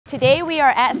Today we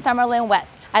are at Summerlin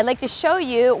West. I'd like to show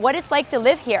you what it's like to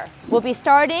live here. We'll be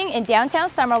starting in downtown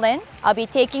Summerlin. I'll be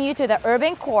taking you to the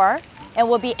urban core and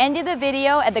we'll be ending the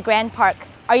video at the Grand Park.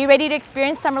 Are you ready to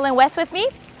experience Summerlin West with me?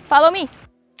 Follow me.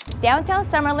 Downtown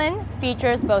Summerlin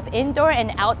features both indoor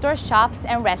and outdoor shops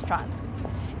and restaurants.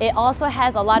 It also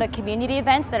has a lot of community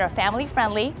events that are family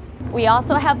friendly. We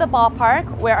also have the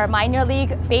ballpark where our minor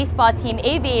league baseball team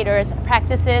Aviators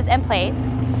practices and plays.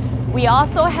 We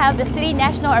also have the City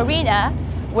National Arena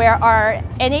where our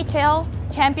NHL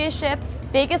Championship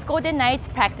Vegas Golden Knights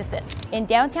practices. In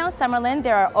downtown Summerlin,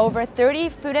 there are over 30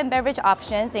 food and beverage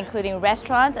options, including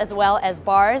restaurants as well as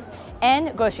bars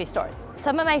and grocery stores.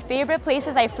 Some of my favorite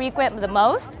places I frequent the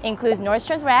most includes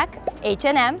Nordstrom's Rack,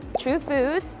 H&M, True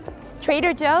Foods,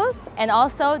 Trader Joe's, and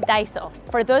also Daiso.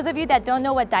 For those of you that don't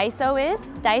know what Daiso is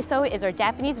our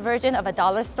Japanese version of a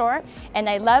dollar store, and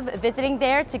I love visiting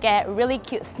there to get really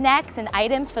cute snacks and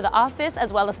items for the office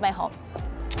as well as my home.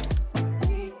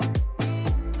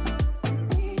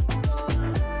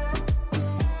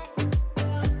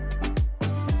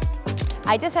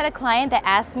 I just had a client that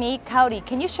asked me, Kaori,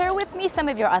 can you share with me some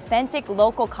of your authentic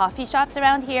local coffee shops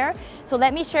around here? So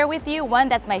let me share with you one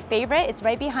that's my favorite. It's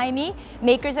right behind me,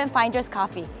 Makers and Finders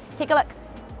Coffee. Take a look.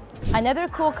 Another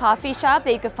cool coffee shop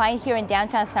that you can find here in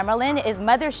downtown Summerlin is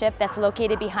Mothership that's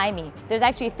located behind me. There's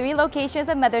actually 3 locations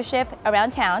of Mothership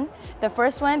around town. The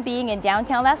first one being in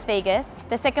downtown Las Vegas,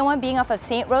 the second one being off of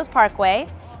St. Rose Parkway,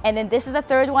 and then this is the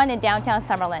third one in downtown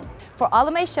Summerlin. For all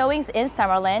of my showings in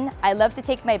Summerlin, I love to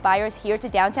take my buyers here to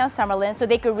downtown Summerlin so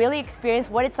they could really experience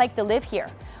what it's like to live here.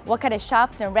 What kind of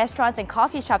shops and restaurants and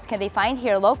coffee shops can they find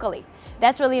here locally?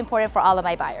 That's really important for all of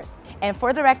my buyers. And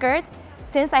for the record,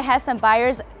 since I had some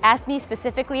buyers ask me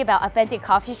specifically about authentic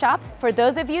coffee shops, for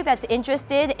those of you that's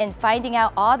interested in finding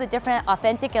out all the different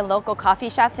authentic and local coffee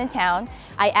shops in town,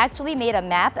 I actually made a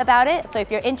map about it. So if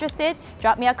you're interested,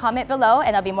 drop me a comment below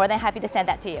and I'll be more than happy to send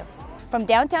that to you. From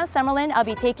downtown Summerlin, I'll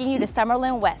be taking you to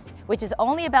Summerlin West, which is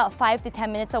only about 5 to 10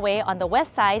 minutes away on the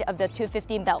west side of the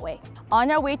 215 Beltway.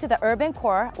 On our way to the urban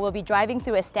core, we'll be driving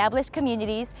through established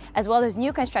communities as well as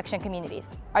new construction communities.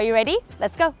 Are you ready?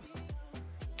 Let's go.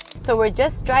 So we're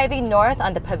just driving north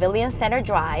on the Pavilion Center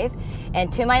Drive,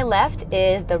 and to my left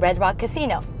is the Red Rock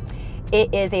Casino.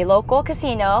 It is a local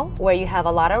casino where you have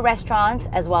a lot of restaurants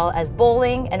as well as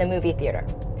bowling and a movie theater.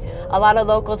 A lot of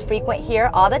locals frequent here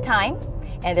all the time,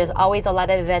 and there's always a lot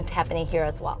of events happening here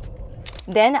as well.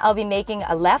 Then I'll be making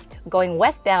a left going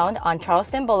westbound on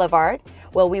Charleston Boulevard,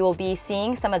 where we will be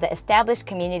seeing some of the established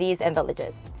communities and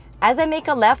villages. As I make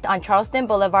a left on Charleston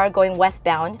Boulevard going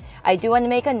westbound, I do want to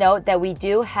make a note that we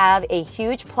do have a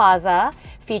huge plaza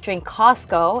featuring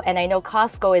Costco, and I know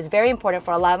Costco is very important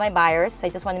for a lot of my buyers, so I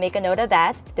just want to make a note of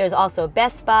that. There's also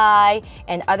Best Buy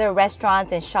and other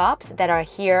restaurants and shops that are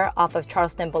here off of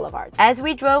Charleston Boulevard. As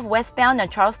we drove westbound on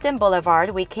Charleston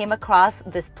Boulevard, we came across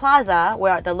this plaza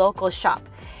where the locals shop.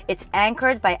 It's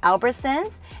anchored by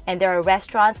Albertsons, and there are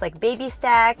restaurants like Baby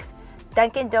Stacks,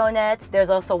 Dunkin' Donuts, there's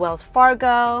also Wells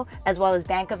Fargo, as well as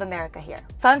Bank of America here.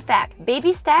 Fun fact,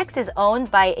 Baby Stacks is owned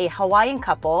by a Hawaiian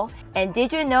couple, and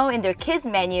did you know in their kids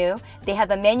menu, they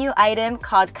have a menu item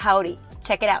called Kaori.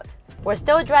 Check it out. We're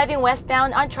still driving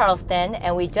westbound on Charleston,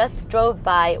 and we just drove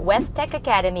by West Tech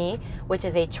Academy, which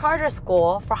is a charter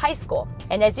school for high school.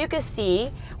 And as you can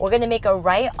see, we're gonna make a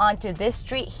right onto this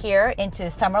street here into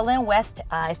Summerlin West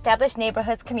established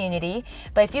neighborhoods community.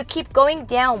 But if you keep going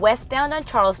down westbound on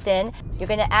Charleston, you're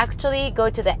gonna actually go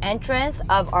to the entrance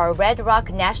of our Red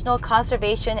Rock National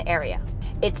Conservation Area.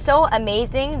 It's so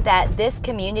amazing that this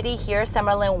community here,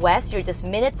 Summerlin West, you're just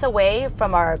minutes away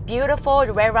from our beautiful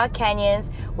Red Rock Canyons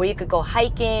where you could go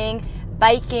hiking,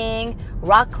 biking,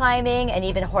 rock climbing, and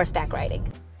even horseback riding.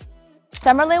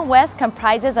 Summerlin West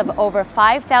comprises of over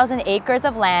 5,000 acres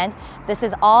of land. This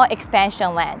is all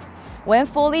expansion land. When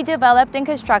fully developed and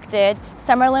constructed,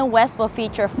 Summerlin West will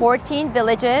feature 14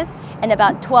 villages and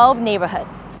about 12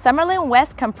 neighborhoods. Summerlin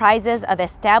West comprises of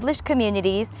established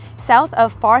communities south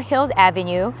of Far Hills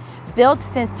Avenue, built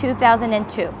since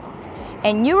 2002,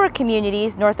 and newer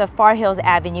communities north of Far Hills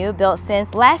Avenue, built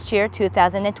since last year,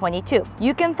 2022.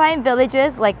 You can find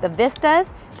villages like the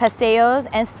Vistas, Paseos,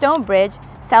 and Stonebridge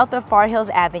south of Far Hills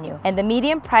Avenue, and the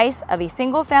median price of a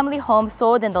single-family home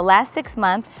sold in the last 6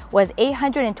 months was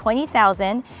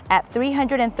 $820,000 at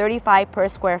 $335 per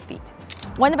square feet.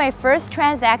 One of my first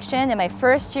transactions in my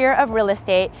first year of real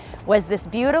estate was this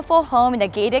beautiful home in a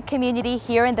gated community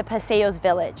here in the Paseos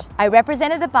village. I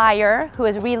represented the buyer who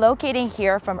is relocating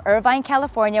here from Irvine,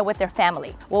 California with their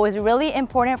family. What was really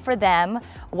important for them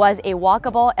was a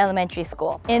walkable elementary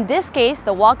school. In this case,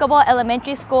 the walkable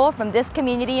elementary school from this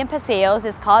community in Paseos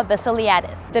is called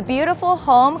Basiliadis. The beautiful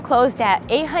home closed at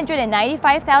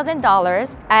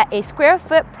 $895,000 at a square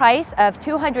foot price of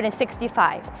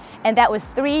 $265,000, and that was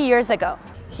 3 years ago.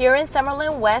 Here in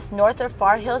Summerlin West, north of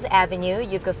Far Hills Avenue,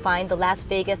 you could find the Las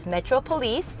Vegas Metro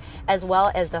Police, as well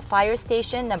as the fire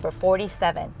station number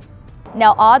 47.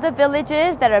 Now, all the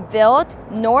villages that are built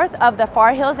north of the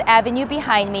Far Hills Avenue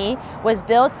behind me was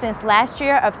built since last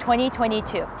year of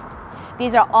 2022.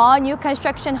 These are all new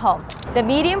construction homes. The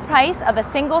median price of a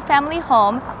single-family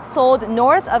home sold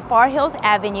north of Far Hills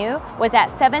Avenue was at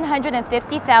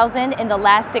 $750,000 in the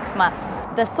last 6 months.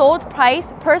 The sold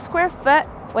price per square foot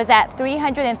was at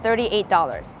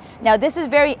 $338. Now, this is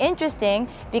very interesting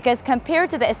because compared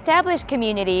to the established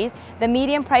communities, the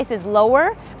median price is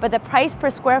lower, but the price per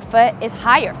square foot is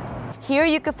higher. Here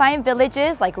you can find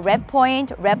villages like Red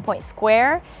Point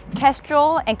Square,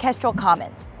 Kestrel, and Kestrel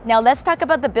Commons. Now let's talk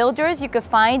about the builders you could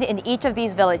find in each of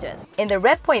these villages. In the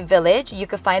Red Point village, you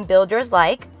could find builders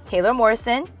like Taylor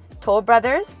Morrison, Toll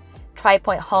Brothers,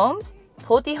 Tri-Point Homes,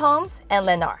 Pulte Homes, and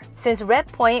Lennar. Since Red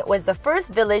Point was the first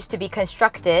village to be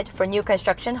constructed for new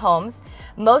construction homes,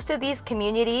 most of these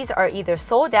communities are either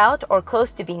sold out or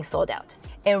close to being sold out.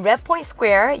 In Red Point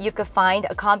Square, you could find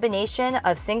a combination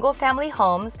of single-family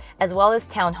homes as well as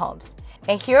townhomes.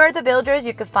 And here are the builders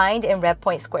you could find in Red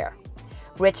Point Square: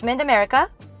 Richmond America,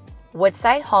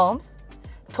 Woodside Homes,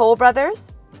 Toll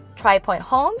Brothers, Tri-Point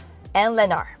Homes, and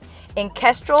Lennar. In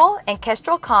Kestrel and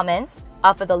Kestrel Commons,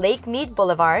 off of the Lake Mead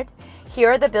Boulevard, here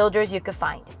are the builders you could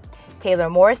find: Taylor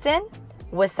Morrison,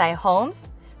 Woodside Homes,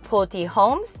 Pulte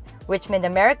Homes, Richmond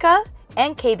America,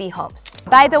 and KB Homes.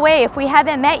 By the way, if we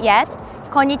haven't met yet,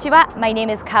 konnichiwa, my name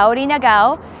is Kaori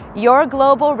Nagao, your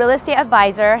global real estate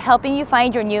advisor helping you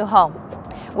find your new home.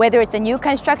 Whether it's a new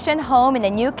construction home in a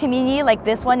new community like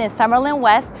this one in Summerlin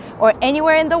West or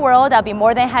anywhere in the world, I'll be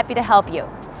more than happy to help you.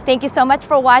 Thank you so much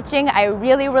for watching. I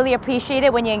really appreciate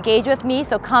it when you engage with me,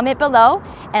 so comment below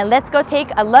and let's go take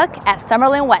a look at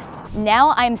Summerlin West.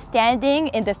 Now I'm standing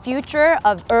in the future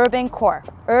of Urban Core.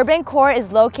 Urban Core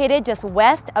is located just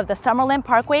west of the Summerlin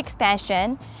Parkway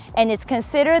expansion and it's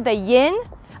considered the yin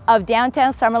of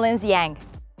downtown Summerlin's yang.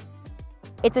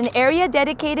 It's an area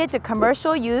dedicated to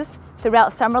commercial use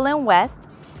throughout Summerlin West,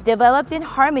 developed in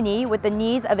harmony with the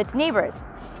needs of its neighbors.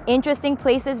 Interesting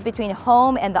places between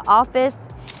home and the office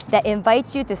that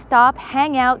invites you to stop,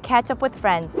 hang out, catch up with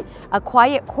friends, a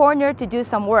quiet corner to do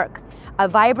some work, a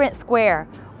vibrant square,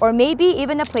 or maybe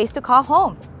even a place to call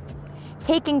home.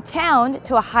 Taking town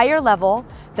to a higher level,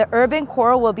 the Urban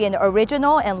Core will be an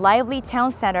original and lively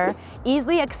town center,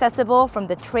 easily accessible from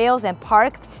the trails and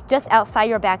parks just outside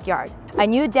your backyard. A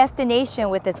new destination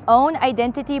with its own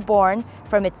identity born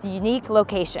from its unique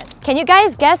location. Can you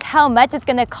guys guess how much it's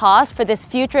gonna cost for this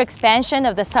future expansion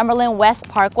of the Summerlin West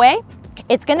Parkway?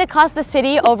 It's gonna cost the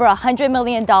city over $100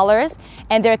 million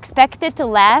and they're expected to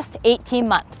last 18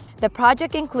 months. The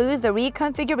project includes the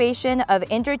reconfiguration of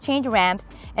interchange ramps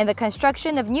and the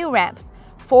construction of new ramps,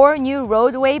 4 new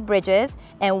roadway bridges,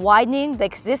 and widening the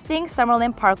existing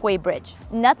Summerlin Parkway Bridge.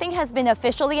 Nothing has been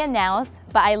officially announced,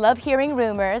 but I love hearing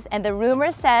rumors, and the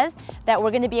rumor says that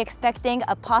we're going to be expecting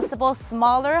a possible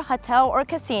smaller hotel or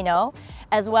casino,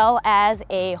 as well as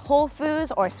a Whole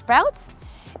Foods or Sprouts,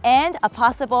 and a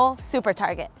possible Super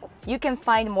Target. You can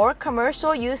find more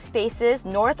commercial use spaces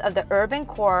north of the Urban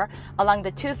Core along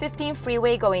the 215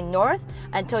 freeway going north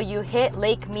until you hit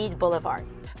Lake Mead Boulevard.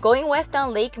 Going west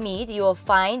on Lake Mead, you will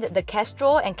find the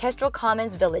Kestrel and Kestrel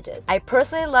Commons villages. I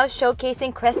personally love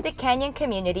showcasing Crested Canyon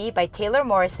Community by Taylor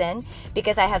Morrison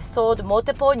because I have sold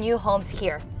multiple new homes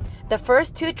here. The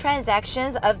first 2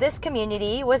 transactions of this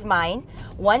community was mine,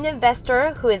 one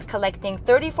investor who is collecting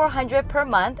 $3,400 per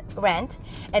month rent,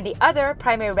 and the other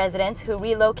primary residents who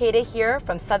relocated here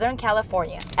from Southern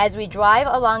California. As we drive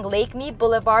along Lake Mead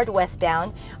Boulevard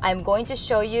westbound, I'm going to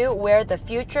show you where the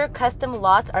future custom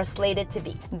lots are slated to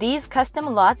be. These custom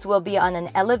lots will be on an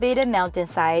elevated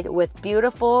mountainside with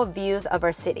beautiful views of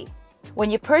our city. When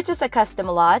you purchase a custom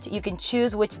lot, you can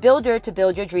choose which builder to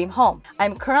build your dream home.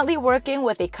 I'm currently working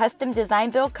with a custom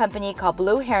design build company called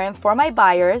Blue Heron for my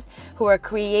buyers who are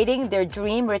creating their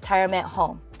dream retirement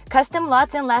home. Custom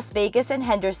lots in Las Vegas and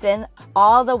Henderson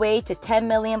all the way to 10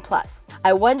 million plus.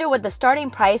 I wonder what the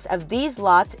starting price of these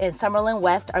lots in Summerlin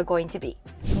West are going to be.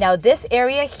 Now this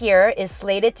area here is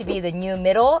slated to be the new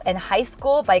middle and high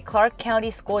school by Clark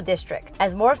County School District.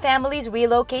 As more families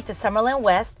relocate to Summerlin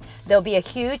West, there'll be a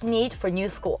huge need for new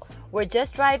schools. We're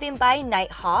just driving by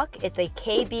Nighthawk. It's a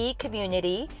KB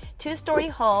community, 2-story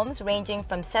homes ranging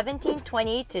from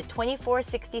 1720 to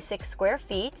 2466 square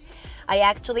feet. I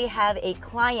actually have a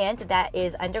client that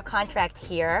is under contract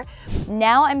here.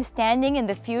 Now I'm standing in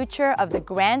the future of the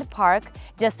Grand Park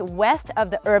just west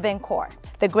of the urban core.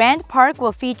 The Grand Park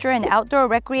will feature an outdoor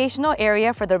recreational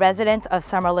area for the residents of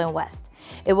Summerlin West.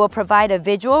 It will provide a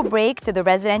visual break to the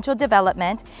residential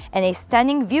development and a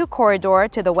stunning view corridor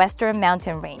to the western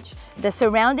mountain range. The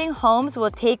surrounding homes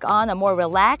will take on a more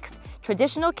relaxed,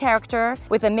 traditional character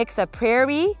with a mix of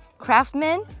prairie,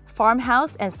 craftsman,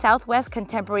 farmhouse, and Southwest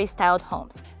contemporary styled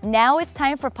homes. Now it's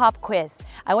time for pop quiz.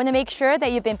 I want to make sure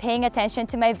that you've been paying attention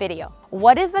to my video.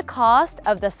 What is the cost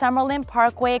of the Summerlin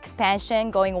Parkway expansion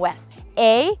going west?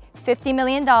 A, $50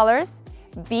 million,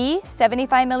 B,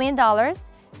 $75 million,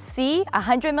 C,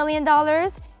 $100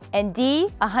 million, and D,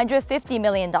 $150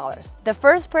 million. The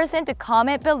first person to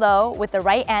comment below with the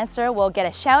right answer will get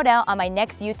a shout out on my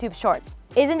next YouTube Shorts.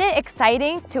 Isn't it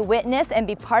exciting to witness and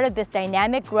be part of this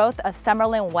dynamic growth of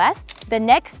Summerlin West? The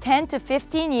next 10 to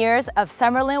 15 years of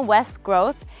Summerlin West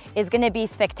growth is going to be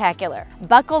spectacular.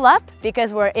 Buckle up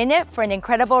because we're in it for an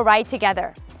incredible ride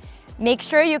together. Make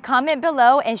sure you comment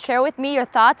below and share with me your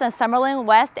thoughts on Summerlin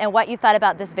West and what you thought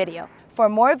about this video. For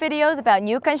more videos about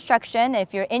new construction,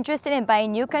 if you're interested in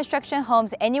buying new construction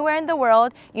homes anywhere in the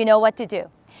world, you know what to do.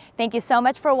 Thank you so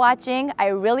much for watching. I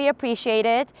really appreciate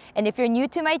it. And if you're new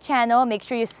to my channel, make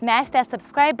sure you smash that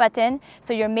subscribe button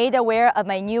so you're made aware of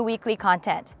my new weekly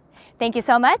content. Thank you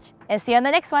so much and see you on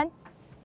the next one.